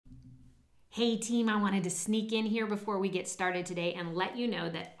Hey team, I wanted to sneak in here before we get started today and let you know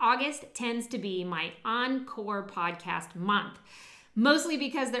that August tends to be my Encore podcast month. Mostly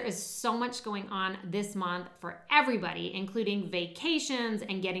because there is so much going on this month for everybody, including vacations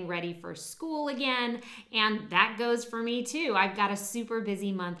and getting ready for school again. And that goes for me too. I've got a super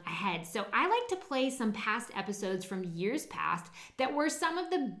busy month ahead. So I like to play some past episodes from years past that were some of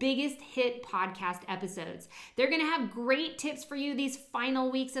the biggest hit podcast episodes. They're going to have great tips for you these final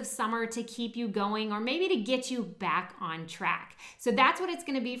weeks of summer to keep you going or maybe to get you back on track. So that's what it's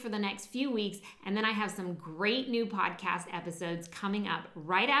going to be for the next few weeks. And then I have some great new podcast episodes coming up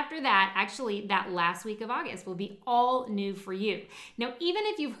right after that. Actually, that last week of August will be all new for you. Now, even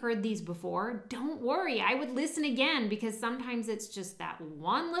if you've heard these before, don't worry. I would listen again because sometimes it's just that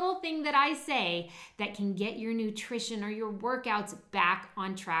one little thing that I say that can get your nutrition or your workouts back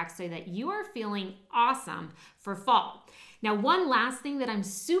on track so that you are feeling awesome for fall. Now, one last thing that I'm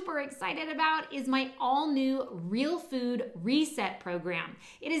super excited about is my all-new Real Food Reset program.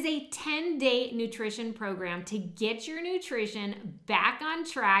 It is a 10-day nutrition program to get your nutrition back on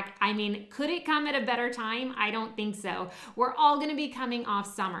track. I mean, could it come at a better time? I don't think so. We're all going to be coming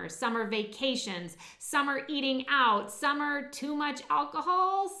off summer vacations, summer eating out, summer too much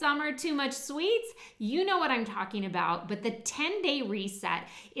alcohol, summer too much sweets. You know what I'm talking about. But the 10-day reset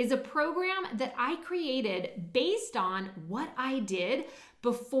is a program that I created based on what I did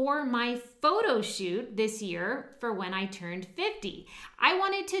before my photo shoot this year for when I turned 50. I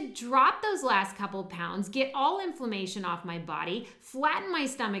wanted to drop those last couple pounds, get all inflammation off my body, flatten my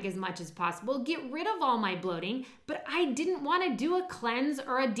stomach as much as possible, get rid of all my bloating, but I didn't want to do a cleanse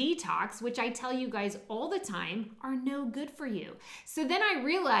or a detox, which I tell you guys all the time are no good for you. So then I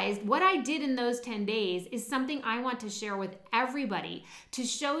realized what I did in those 10 days is something I want to share with everybody to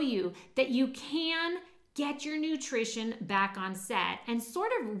show you that you can get your nutrition back on set and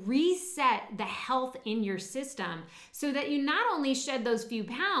sort of reset the health in your system so that you not only shed those few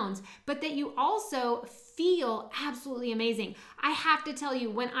pounds, but that you also feel absolutely amazing. I have to tell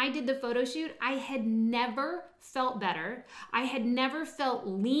you, when I did the photo shoot, I had never felt better. I had never felt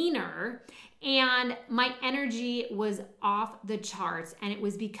leaner, and my energy was off the charts. And it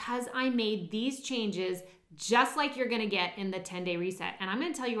was because I made these changes just like you're going to get in the 10-day reset. And I'm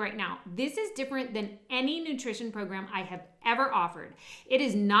going to tell you right now, this is different than any nutrition program I have ever offered. It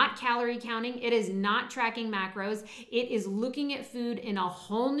is not calorie counting. It is not tracking macros. It is looking at food in a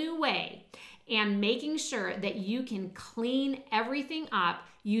whole new way and making sure that you can clean everything up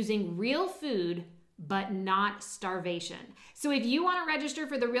using real food, but not starvation. So if you want to register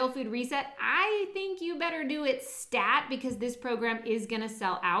for the Real Food Reset, I think you better do it stat because this program is going to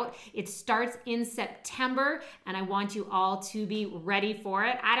sell out. It starts in September and I want you all to be ready for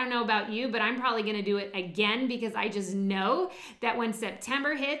it. I don't know about you, but I'm probably going to do it again because I just know that when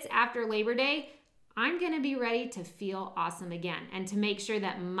September hits after Labor Day, I'm going to be ready to feel awesome again and to make sure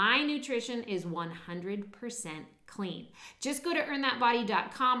that my nutrition is 100% clean. Just go to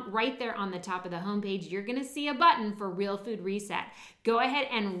earnthatbody.com. Right there on the top of the homepage, you're going to see a button for Real Food Reset. Go ahead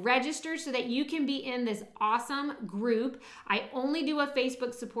and register so that you can be in this awesome group. I only do a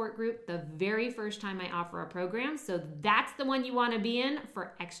Facebook support group the very first time I offer a program, so that's the one you want to be in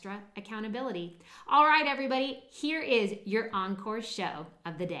for extra accountability. All right, everybody, here is your encore show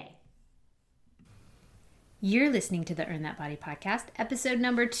of the day. You're listening to the Earn That Body podcast, episode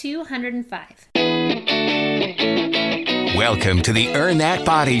number 205. Welcome to the Earn That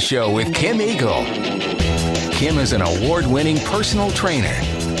Body Show with Kim Eagle. Kim is an award-winning personal trainer.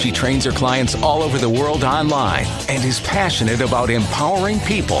 She trains her clients all over the world online and is passionate about empowering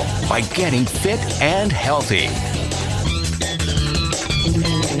people by getting fit and healthy.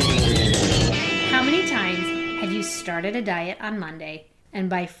 How many times have you started a diet on Monday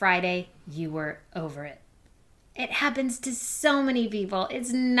and by Friday you were over it? It happens to so many people.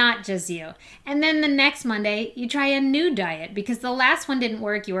 It's not just you. And then the next Monday, you try a new diet because the last one didn't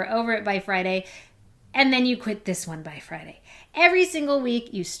work. You were over it by Friday, and then you quit this one by Friday. Every single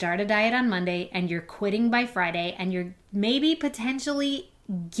week, you start a diet on Monday, and you're quitting by Friday, and you're maybe potentially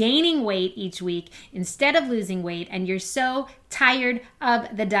gaining weight each week instead of losing weight, and you're so tired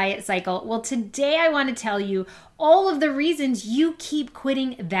of the diet cycle. Well, today I want to tell you all of the reasons you keep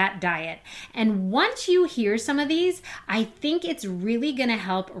quitting that diet. And once you hear some of these, I think it's really going to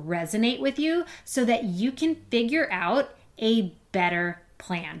help resonate with you so that you can figure out a better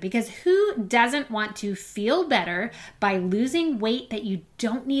plan. Because who doesn't want to feel better by losing weight that you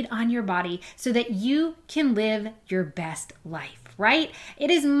don't need on your body so that you can live your best life? Right?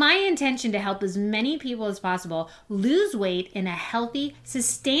 It is my intention to help as many people as possible lose weight in a healthy,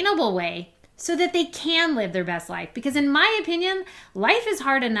 sustainable way so that they can live their best life. Because in my opinion, life is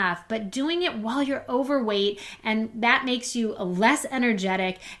hard enough, but doing it while you're overweight, and that makes you less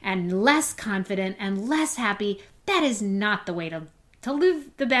energetic and less confident and less happy, that is not the way to live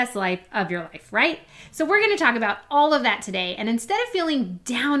the best life of your life, right? So we're going to talk about all of that today. And instead of feeling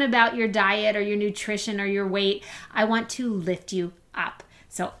down about your diet or your nutrition or your weight, I want to lift you up.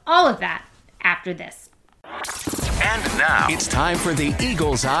 So all of that after this. And now it's time for the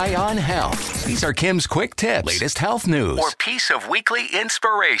Eagle's Eye on Health. These are Kim's quick tips, latest health news, or piece of weekly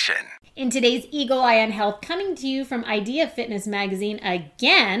inspiration. In today's Eagle Eye on Health, coming to you from Idea Fitness Magazine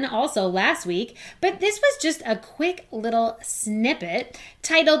again, also last week, but this was just a quick little snippet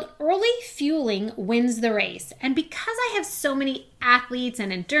titled Early Fueling Wins the Race. And because I have so many athletes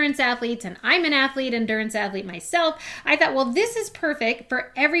and endurance athletes, and I'm an athlete, endurance athlete myself, I thought, well, this is perfect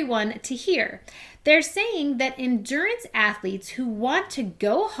for everyone to hear. They're saying that endurance athletes who want to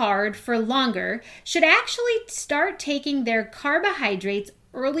go hard for longer should actually start taking their carbohydrates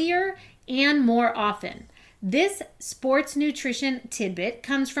earlier and more often. This sports nutrition tidbit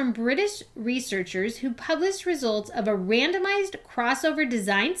comes from British researchers who published results of a randomized crossover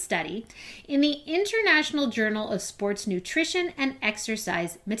design study in the International Journal of Sports Nutrition and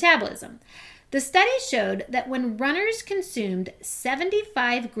Exercise Metabolism. The study showed that when runners consumed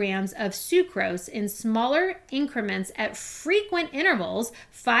 75 grams of sucrose in smaller increments at frequent intervals,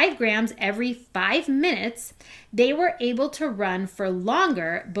 5 grams every 5 minutes, they were able to run for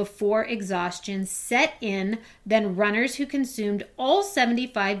longer before exhaustion set in than runners who consumed all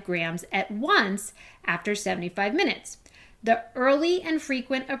 75 grams at once after 75 minutes. The early and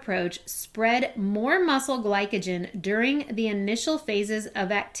frequent approach spread more muscle glycogen during the initial phases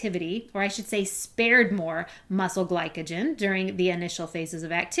of activity, or I should say spared more muscle glycogen during the initial phases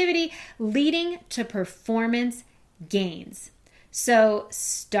of activity, leading to performance gains. So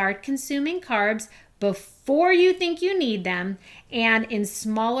start consuming carbs before you think you need them and in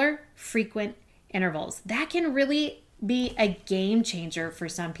smaller, frequent intervals. That can really be a game changer for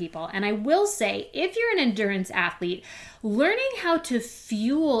some people. And I will say, if you're an endurance athlete, learning how to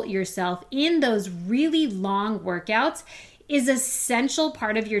fuel yourself in those really long workouts is an essential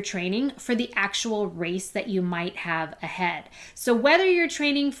part of your training for the actual race that you might have ahead. So whether you're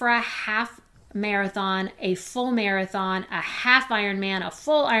training for a half marathon, a full marathon, a half Ironman, a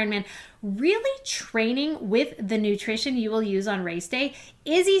full Ironman, really training with the nutrition you will use on race day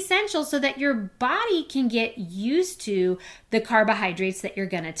is essential so that your body can get used to the carbohydrates that you're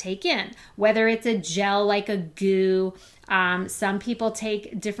going to take in. Whether it's a gel like a goo, some people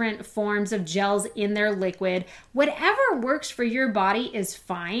take different forms of gels in their liquid. Whatever works for your body is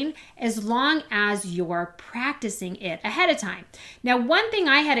fine as long as you're practicing it ahead of time. Now, one thing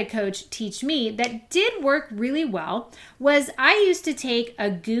I had a coach teach me that did work really well was I used to take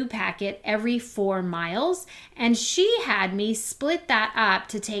a goo packet every 4 miles, and she had me split that up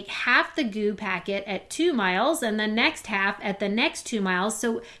to take half the goo packet at 2 miles and the next half at the next 2 miles.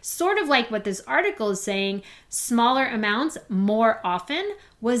 So sort of like what this article is saying, smaller amounts more often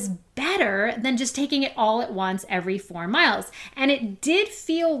was better than just taking it all at once every 4 miles. And it did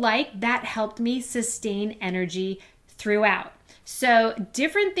feel like that helped me sustain energy throughout. So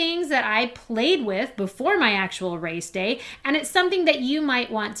different things that I played with before my actual race day, and it's something that you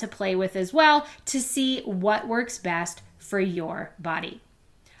might want to play with as well to see what works best for your body.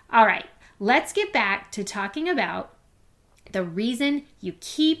 All right, let's get back to talking about the reason you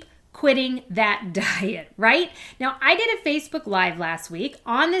keep quitting that diet, right? Now, I did a Facebook Live last week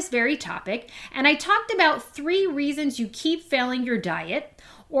on this very topic, and I talked about 3 reasons you keep failing your diet,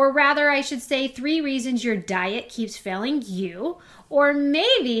 or rather, I should say 3 reasons your diet keeps failing you, or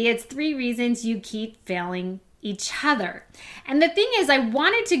maybe it's 3 reasons you keep failing each other. And the thing is, I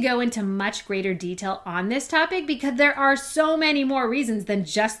wanted to go into much greater detail on this topic because there are so many more reasons than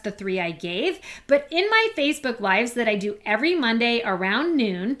just the 3 I gave. But in my Facebook Lives that I do every Monday around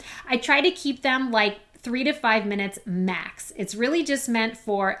noon, I try to keep them like 3 to 5 minutes max. It's really just meant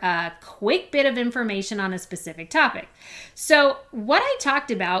for a quick bit of information on a specific topic. So what I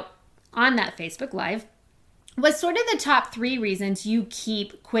talked about on that Facebook Live was sort of the top 3 reasons you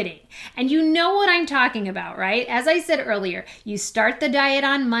keep quitting. And you know what I'm talking about, right? As I said earlier, you start the diet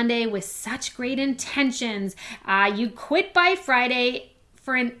on Monday with such great intentions. You quit by Friday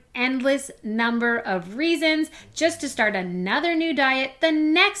for an endless number of reasons just to start another new diet the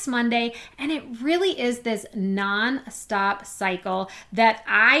next Monday. And it really is this non-stop cycle that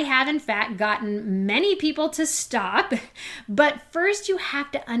I have in fact gotten many people to stop. But first you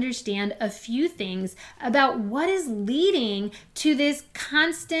have to understand a few things about what is leading to this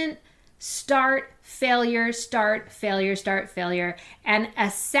constant start, failure, start, failure, start, failure, and a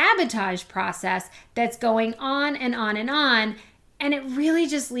sabotage process that's going on and on and on. And it really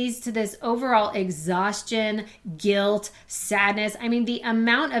just leads to this overall exhaustion, guilt, sadness. I mean, the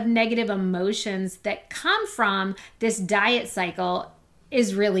amount of negative emotions that come from this diet cycle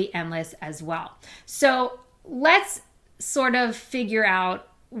is really endless as well. So let's sort of figure out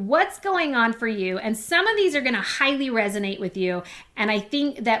what's going on for you. And some of these are going to highly resonate with you. And I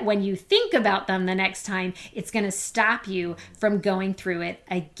think that when you think about them the next time, it's going to stop you from going through it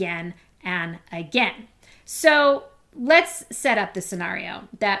again and again. So let's set up the scenario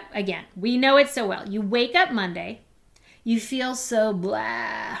that, again, we know it so well. You wake up Monday, you feel so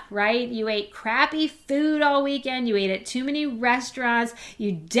blah, right? You ate crappy food all weekend. You ate at too many restaurants.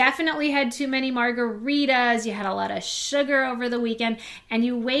 You definitely had too many margaritas. You had a lot of sugar over the weekend. And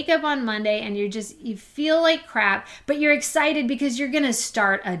you wake up on Monday and you feel like crap, but you're excited because you're going to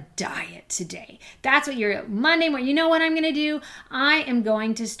start a diet today. That's what you're Monday morning. You know what I'm going to do? I am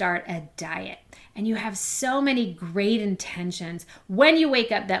going to start a diet. And you have so many great intentions when you wake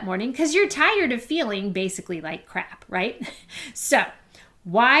up that morning because you're tired of feeling basically like crap, right? So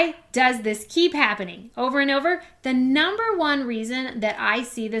why does this keep happening over and over? The number one reason that I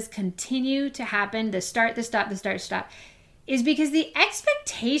see this continue to happen, the start, the stop, the start, stop, is because the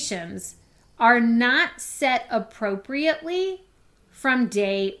expectations are not set appropriately from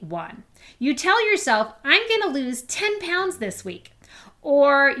day one. You tell yourself, I'm going to lose 10 pounds this week.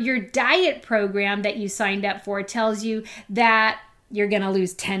 Or your diet program that you signed up for tells you that you're going to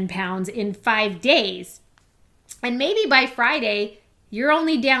lose 10 pounds in 5 days. And maybe by Friday, you're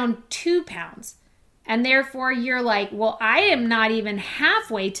only down 2 pounds. And therefore, you're like, well, I am not even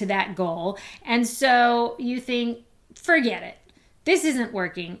halfway to that goal. And so you think, forget it. This isn't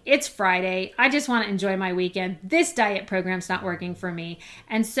working. It's Friday. I just want to enjoy my weekend. This diet program's not working for me.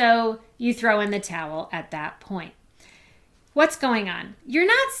 And so you throw in the towel at that point. What's going on? You're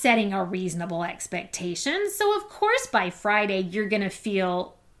not setting a reasonable expectation. So of course by Friday, you're going to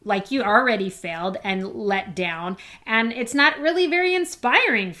feel like you already failed and let down. And it's not really very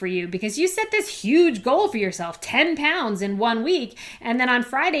inspiring for you because you set this huge goal for yourself, 10 pounds in 1 week. And then on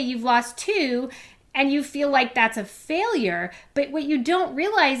Friday, you've lost 2 and you feel like that's a failure. But what you don't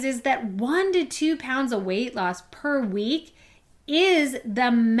realize is that 1 to 2 pounds of weight loss per week is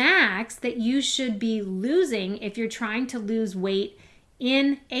the max that you should be losing if you're trying to lose weight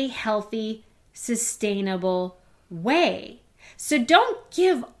in a healthy, sustainable way. So don't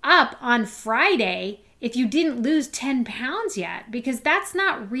give up on Friday if you didn't lose 10 pounds yet, because that's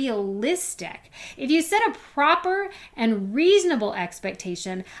not realistic. If you set a proper and reasonable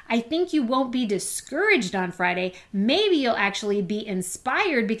expectation, I think you won't be discouraged on Friday. Maybe you'll actually be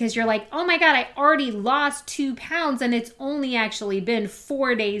inspired because you're like, oh my God, I already lost 2 pounds and it's only actually been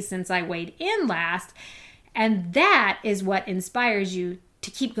 4 days since I weighed in last. And that is what inspires you to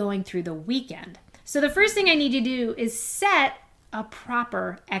keep going through the weekend. So the first thing I need you to do is set a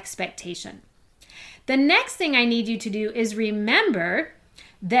proper expectation. The next thing I need you to do is remember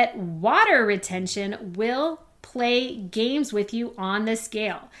that water retention will play games with you on the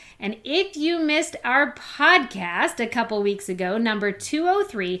scale. And if you missed our podcast a couple weeks ago, number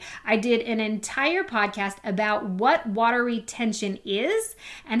 203, I did an entire podcast about what water retention is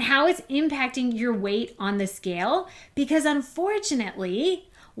and how it's impacting your weight on the scale. Because unfortunately,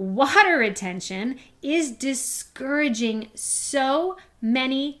 water retention is discouraging so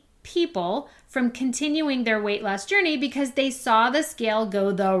many people from continuing their weight loss journey because they saw the scale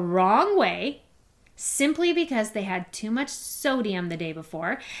go the wrong way simply because they had too much sodium the day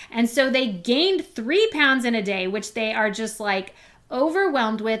before. And so they gained 3 pounds in a day, which they are just like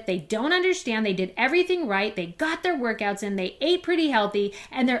overwhelmed with. They don't understand. They did everything right. They got their workouts in. They ate pretty healthy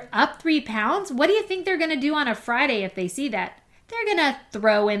and they're up 3 pounds. What do you think they're going to do on a Friday if they see that? They're going to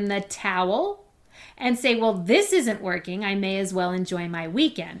throw in the towel and say, well, this isn't working. I may as well enjoy my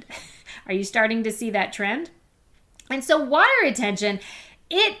weekend. Are you starting to see that trend? And so water retention,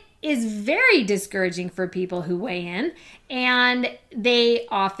 it is very discouraging for people who weigh in, and they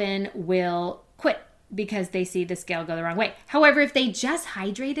often will quit because they see the scale go the wrong way. However, if they just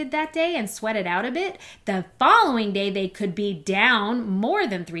hydrated that day and sweated out a bit, the following day they could be down more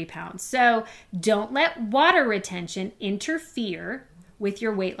than 3 pounds. So don't let water retention interfere with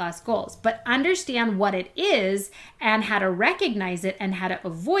your weight loss goals, but understand what it is and how to recognize it and how to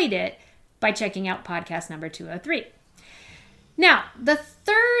avoid it by checking out podcast number 203. Now, the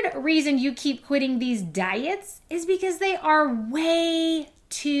third reason you keep quitting these diets is because they are way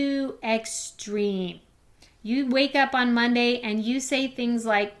too extreme. You wake up on Monday and you say things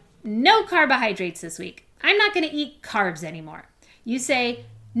like, no carbohydrates this week. I'm not going to eat carbs anymore. You say,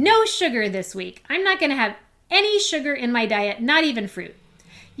 No sugar this week. I'm not going to have any sugar in my diet, not even fruit.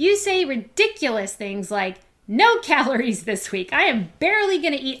 You say ridiculous things like, no calories this week. I am barely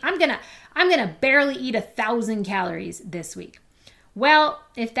going to eat. I'm going to barely eat 1,000 calories this week. Well,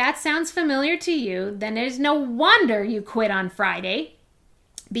 if that sounds familiar to you, then there's no wonder you quit on Friday,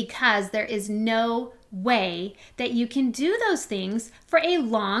 because there is no way that you can do those things for a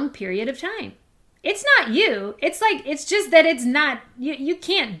long period of time. It's not you. It's just that it's not, you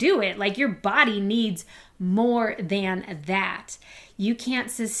can't do it. Like, your body needs more than that. You can't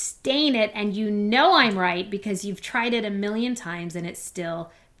sustain it, and you know I'm right because you've tried it a million times and it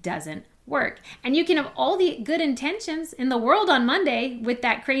still doesn't work. And you can have all the good intentions in the world on Monday with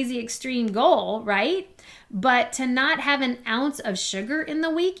that crazy extreme goal, right? But to not have an ounce of sugar in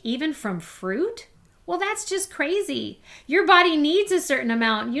the week, even from fruit, well, that's just crazy. Your body needs a certain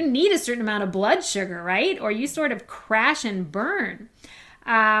amount. You need a certain amount of blood sugar, right? Or you sort of crash and burn.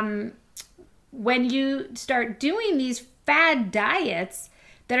 When you start doing these fad diets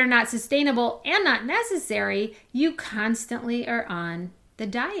that are not sustainable and not necessary, you constantly are on the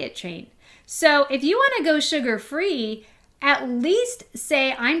diet train. So if you want to go sugar-free, at least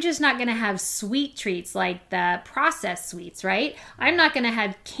say, I'm just not going to have sweet treats like the processed sweets, right? I'm not going to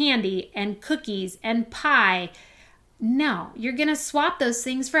have candy and cookies and pie. No, you're going to swap those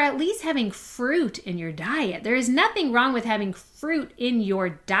things for at least having fruit in your diet. There is nothing wrong with having fruit in your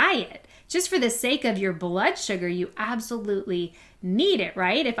diet. Just for the sake of your blood sugar, you absolutely need it,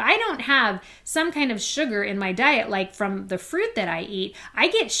 right? If I don't have some kind of sugar in my diet, like from the fruit that I eat, I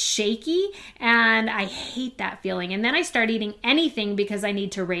get shaky and I hate that feeling. And then I start eating anything because I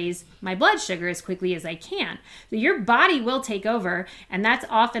need to raise my blood sugar as quickly as I can. So your body will take over. And that's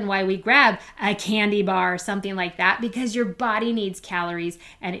often why we grab a candy bar or something like that, because your body needs calories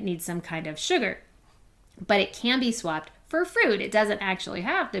and it needs some kind of sugar. But it can be swapped for fruit. It doesn't actually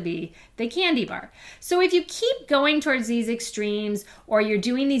have to be the candy bar. So if you keep going towards these extremes, or you're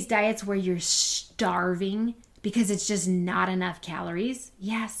doing these diets where you're starving because it's just not enough calories,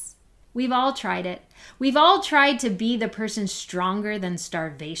 yes, we've all tried it. We've all tried to be the person stronger than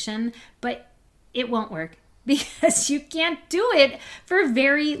starvation, but it won't work, because you can't do it for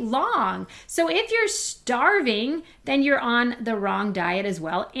very long. So if you're starving, then you're on the wrong diet as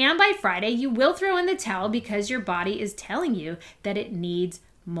well. And by Friday, you will throw in the towel because your body is telling you that it needs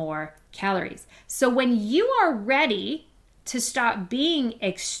more calories. So when you are ready to stop being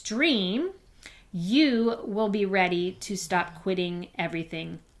extreme, you will be ready to stop quitting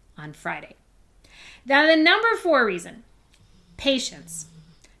everything on Friday. Now, the number 4 reason, patience.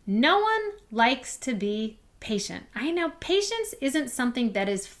 No one likes to be patient. I know patience isn't something that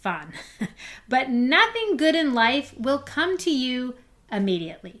is fun, but nothing good in life will come to you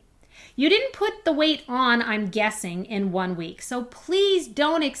immediately. You didn't put the weight on, I'm guessing, in 1 week. So please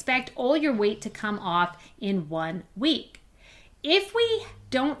don't expect all your weight to come off in 1 week. If we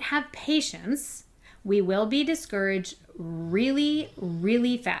don't have patience, we will be discouraged really,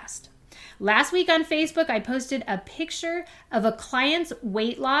 really fast. Last week on Facebook, I posted a picture of a client's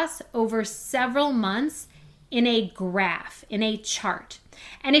weight loss over several months in a graph, in a chart.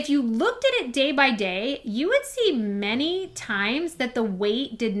 And if you looked at it day by day, you would see many times that the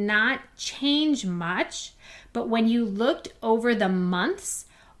weight did not change much. But when you looked over the months,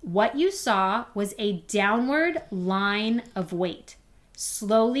 what you saw was a downward line of weight.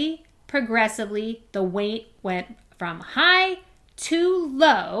 Slowly, progressively, the weight went from high to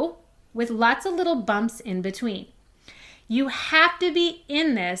low with lots of little bumps in between. You have to be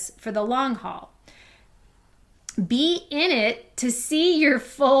in this for the long haul. Be in it to see your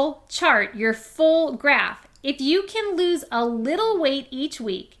full chart, your full graph. If you can lose a little weight each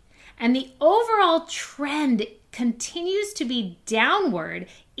week and the overall trend continues to be downward,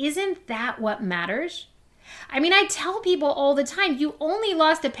 isn't that what matters? I mean, I tell people all the time, you only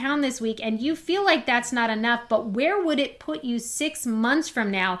lost 1 pound this week and you feel like that's not enough, but where would it put you 6 months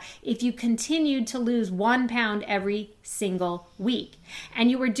from now if you continued to lose 1 pound every single week? And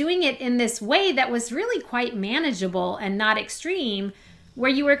you were doing it in this way that was really quite manageable and not extreme,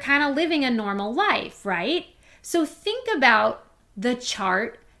 where you were kind of living a normal life, right? So think about the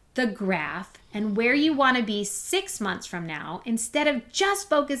chart, the graph, and where you want to be 6 months from now, instead of just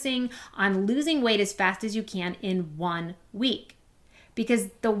focusing on losing weight as fast as you can in 1 week. Because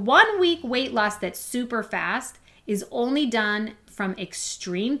the 1 week weight loss that's super fast is only done from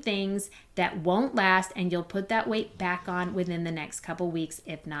extreme things that won't last, and you'll put that weight back on within the next couple weeks,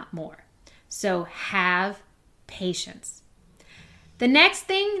 if not more. So have patience. The next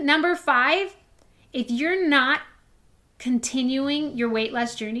thing, number 5, if you're not continuing your weight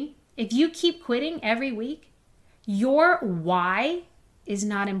loss journey, if you keep quitting every week, your why is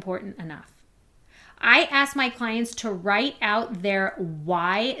not important enough. I ask my clients to write out their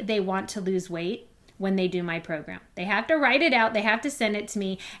why they want to lose weight when they do my program. They have to write it out. They have to send it to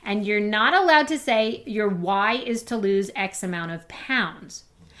me. And you're not allowed to say your why is to lose X amount of pounds.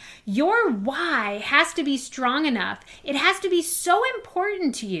 Your why has to be strong enough. It has to be so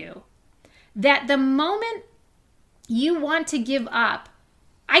important to you that the moment you want to give up,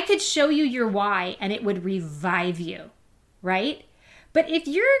 I could show you your why and it would revive you, right? But if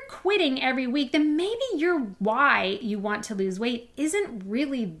you're quitting every week, then maybe your why you want to lose weight isn't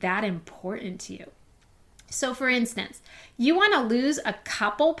really that important to you. So for instance, you want to lose a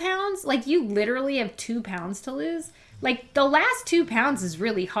couple pounds, like you literally have 2 pounds to lose. Like the last 2 pounds is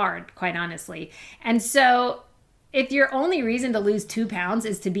really hard, quite honestly. And so if your only reason to lose 2 pounds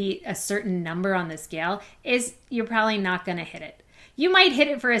is to be a certain number on the scale, is you're probably not going to hit it. You might hit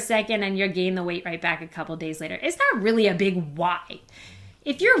it for a second and you'll gain the weight right back a couple days later. It's not really a big why.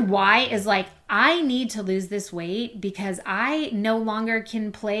 If your why is like, I need to lose this weight because I no longer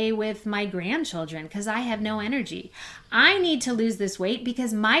can play with my grandchildren because I have no energy. I need to lose this weight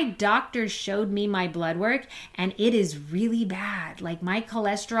because my doctor showed me my blood work and it is really bad. Like my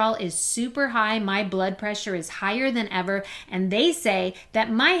cholesterol is super high, my blood pressure is higher than ever, and they say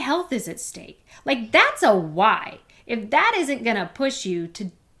that my health is at stake. Like that's a why. If that isn't going to push you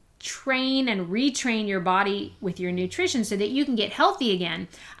to train and retrain your body with your nutrition so that you can get healthy again,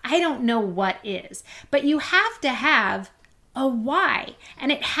 I don't know what is. But you have to have a why,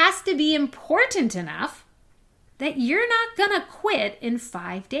 and it has to be important enough that you're not going to quit in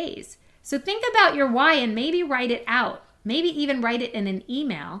 5 days. So think about your why and maybe write it out. Maybe even write it in an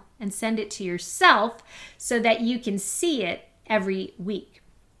email and send it to yourself so that you can see it every week.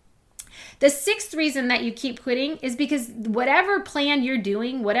 The 6th reason that you keep quitting is because whatever plan you're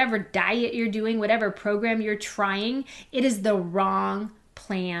doing, whatever diet you're doing, whatever program you're trying, it is the wrong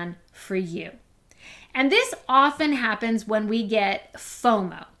plan for you. And this often happens when we get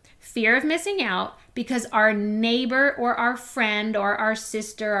FOMO, fear of missing out, because our neighbor or our friend or our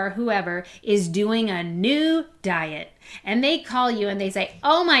sister or whoever is doing a new diet. And they call you and they say,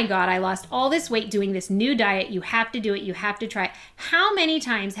 oh my God, I lost all this weight doing this new diet. You have to do it. You have to try it. How many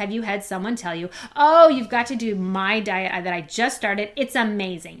times have you had someone tell you, oh, you've got to do my diet that I just started. It's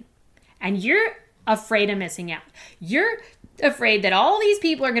amazing. And you're afraid of missing out. You're afraid that all these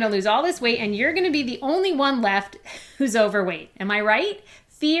people are going to lose all this weight and you're going to be the only one left who's overweight. Am I right?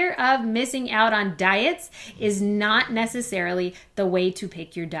 Fear of missing out on diets is not necessarily the way to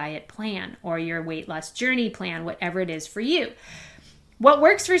pick your diet plan or your weight loss journey plan, whatever it is for you. What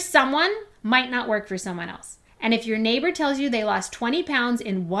works for someone might not work for someone else. And if your neighbor tells you they lost 20 pounds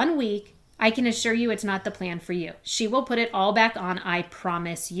in 1 week, I can assure you it's not the plan for you. She will put it all back on, I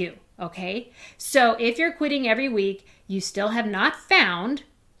promise you, okay? So if you're quitting every week, you still have not found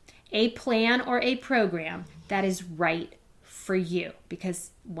a plan or a program that is right for you,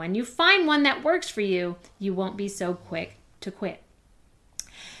 because when you find one that works for you, you won't be so quick to quit.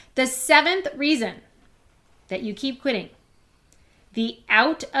 The 7th reason that you keep quitting, the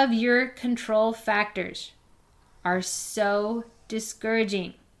out of your control factors are so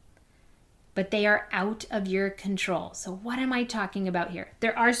discouraging, but they are out of your control. So what am I talking about here?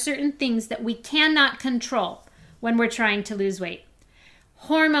 There are certain things that we cannot control when we're trying to lose weight.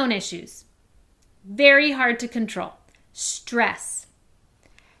 Hormone issues, very hard to control. Stress,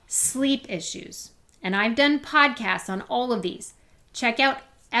 sleep issues, and I've done podcasts on all of these. Check out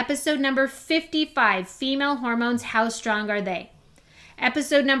episode number 55, Female Hormones, How Strong Are They?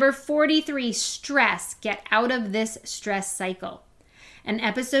 Episode number 43, Stress, Get Out of This Stress Cycle. And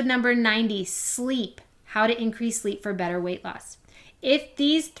episode number 90, Sleep, How to Increase Sleep for Better Weight Loss. If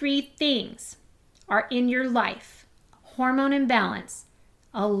these 3 things are in your life, hormone imbalance,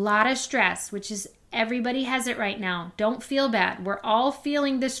 a lot of stress, which is everybody has it right now. Don't feel bad. We're all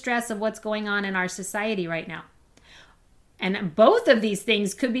feeling the stress of what's going on in our society right now. And both of these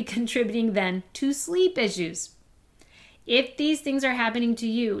things could be contributing then to sleep issues. If these things are happening to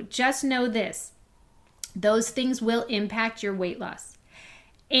you, just know this. Those things will impact your weight loss.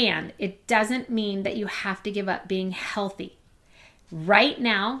 And it doesn't mean that you have to give up being healthy. Right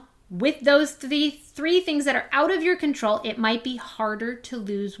now, with those three things that are out of your control, it might be harder to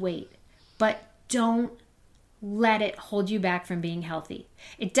lose weight. But don't let it hold you back from being healthy.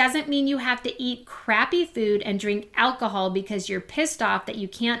 It doesn't mean you have to eat crappy food and drink alcohol because you're pissed off that you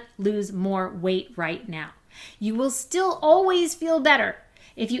can't lose more weight right now. You will still always feel better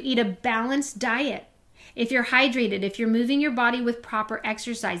if you eat a balanced diet, if you're hydrated, if you're moving your body with proper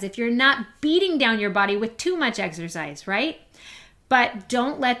exercise, if you're not beating down your body with too much exercise, right? But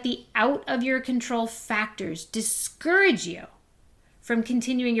don't let the out of your control factors discourage you from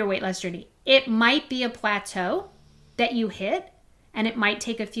continuing your weight loss journey. It might be a plateau that you hit, and it might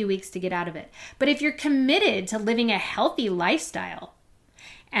take a few weeks to get out of it. But if you're committed to living a healthy lifestyle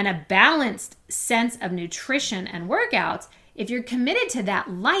and a balanced sense of nutrition and workouts, if you're committed to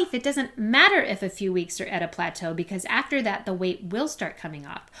that life, it doesn't matter if a few weeks are at a plateau, because after that, the weight will start coming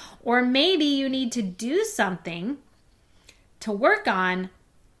off. Or maybe you need to do something to work on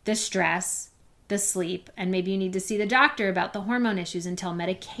the stress, the sleep, and maybe you need to see the doctor about the hormone issues until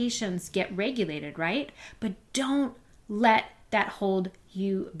medications get regulated, right? But don't let that hold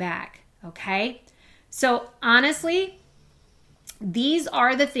you back, okay? So honestly, these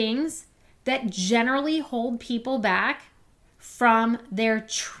are the things that generally hold people back from their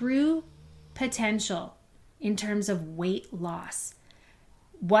true potential in terms of weight loss.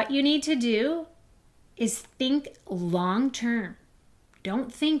 What you need to do is think long term.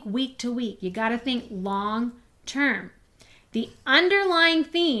 Don't think week to week. You got to think long term. The underlying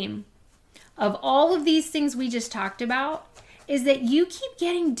theme of all of these things we just talked about is that you keep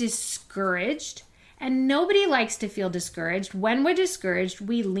getting discouraged, and nobody likes to feel discouraged. When we're discouraged,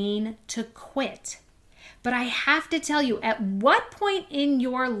 we lean to quit. But I have to tell you, at what point in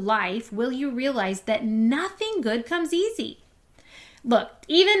your life will you realize that nothing good comes easy? Look,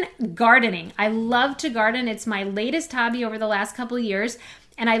 even gardening. I love to garden. It's my latest hobby over the last couple of years,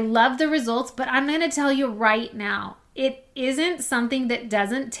 and I love the results, but I'm going to tell you right now, it isn't something that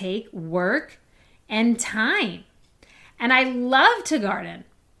doesn't take work and time. And I love to garden.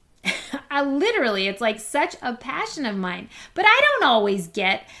 It's like such a passion of mine. But I don't always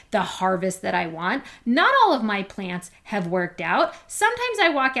get the harvest that I want. Not all of my plants have worked out. Sometimes I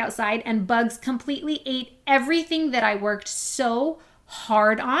walk outside and bugs completely ate everything that I worked so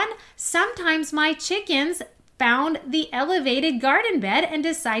hard on. Sometimes my chickens found the elevated garden bed and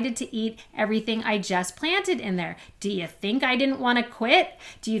decided to eat everything I just planted in there. Do you think I didn't want to quit?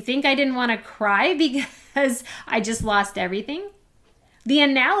 Do you think I didn't want to cry because I just lost everything? The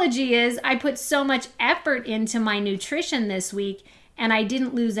analogy is I put so much effort into my nutrition this week and I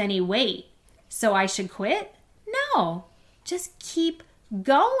didn't lose any weight. So I should quit? No, just keep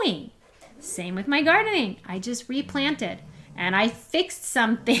going. Same with my gardening. I just replanted and I fixed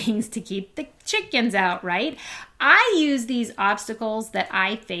some things to keep the chickens out, right? I use these obstacles that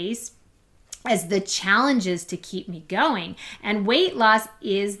I face as the challenges to keep me going. And weight loss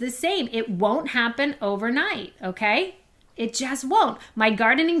is the same. It won't happen overnight, okay? It just won't. My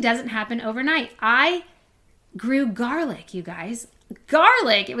gardening doesn't happen overnight. I grew garlic, you guys.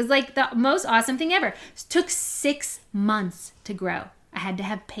 Garlic. It was like the most awesome thing ever. It took 6 months to grow. I had to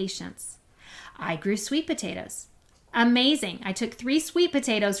have patience. I grew sweet potatoes. Amazing. I took 3 sweet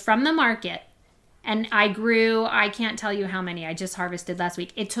potatoes from the market and I grew, I can't tell you how many I just harvested last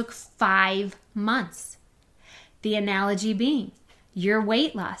week. It took 5 months. The analogy being your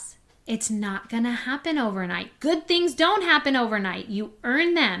weight loss. It's not going to happen overnight. Good things don't happen overnight. You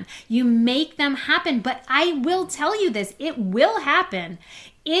earn them. You make them happen. But I will tell you this, it will happen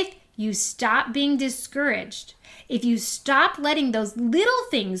if you stop being discouraged. If you stop letting those little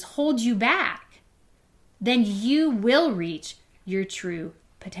things hold you back, then you will reach your true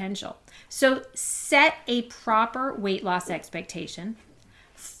potential. So set a proper weight loss expectation.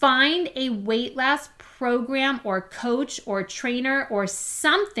 Find a weight loss program or coach or trainer or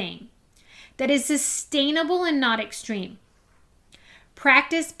something that is sustainable and not extreme.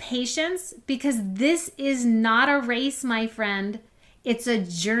 Practice patience because this is not a race, my friend. It's a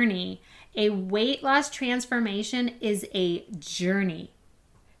journey. A weight loss transformation is a journey.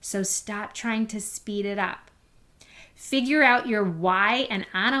 So stop trying to speed it up. Figure out your why, and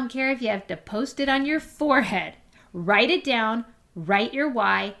I don't care if you have to post it on your forehead. Write it down, write your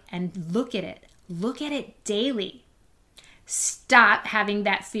why, and look at it. Look at it daily. Stop having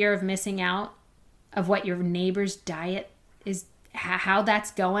that fear of missing out of what your neighbor's diet is, how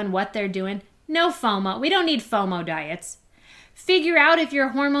that's going, what they're doing. No FOMO. We don't need FOMO diets. Figure out if your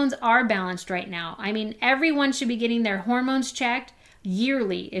hormones are balanced right now. I mean, everyone should be getting their hormones checked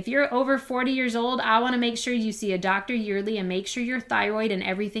yearly. If you're over 40 years old, I want to make sure you see a doctor yearly and make sure your thyroid and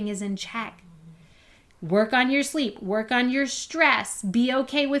everything is in check. Work on your sleep. Work on your stress. Be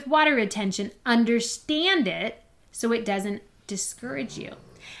okay with water retention. Understand it so it doesn't discourage you.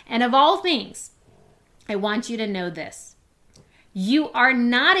 And of all things, I want you to know this. You are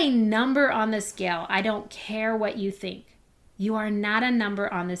not a number on the scale. I don't care what you think. You are not a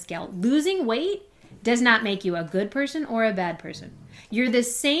number on the scale. Losing weight does not make you a good person or a bad person. You're the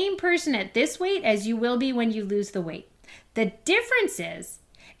same person at this weight as you will be when you lose the weight. The difference is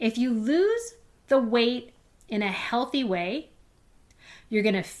if you lose the weight in a healthy way, you're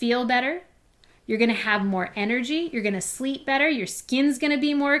going to feel better. You're going to have more energy. You're going to sleep better. Your skin's going to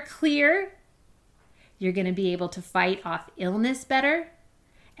be more clear. You're going to be able to fight off illness better.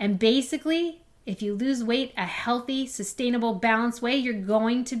 And basically, if you lose weight a healthy, sustainable, balanced way, you're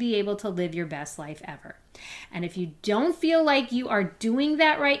going to be able to live your best life ever. And if you don't feel like you are doing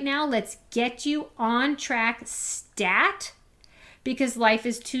that right now, let's get you on track stat, because life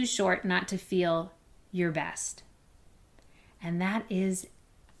is too short not to feel your best. And that is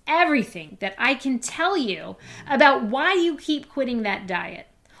everything that I can tell you about why you keep quitting that diet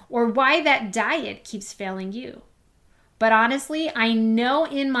or why that diet keeps failing you. But honestly, I know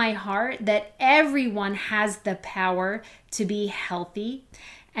in my heart that everyone has the power to be healthy.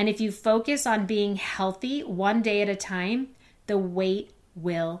 And if you focus on being healthy one day at a time, the weight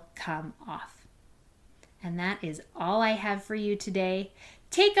will come off. And that is all I have for you today.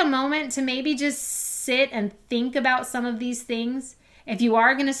 Take a moment to maybe just sit and think about some of these things. If you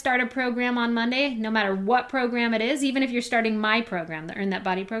are going to start a program on Monday, no matter what program it is, even if you're starting my program, the Earn That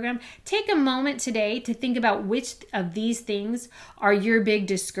Body program, take a moment today to think about which of these things are your big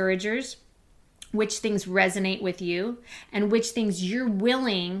discouragers, which things resonate with you, and which things you're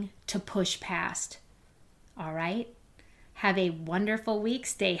willing to push past. All right? Have a wonderful week.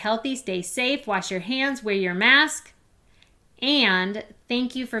 Stay healthy, stay safe, wash your hands, wear your mask. And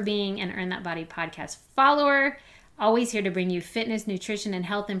thank you for being an Earn That Body podcast follower. Always here to bring you fitness, nutrition, and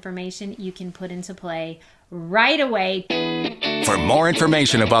health information you can put into play right away. For more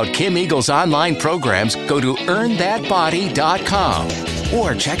information about Kim Eagle's online programs, go to earnthatbody.com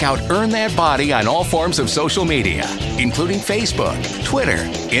or check out Earn That Body on all forms of social media, including Facebook, Twitter,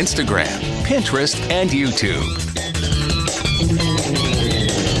 Instagram, Pinterest, and YouTube.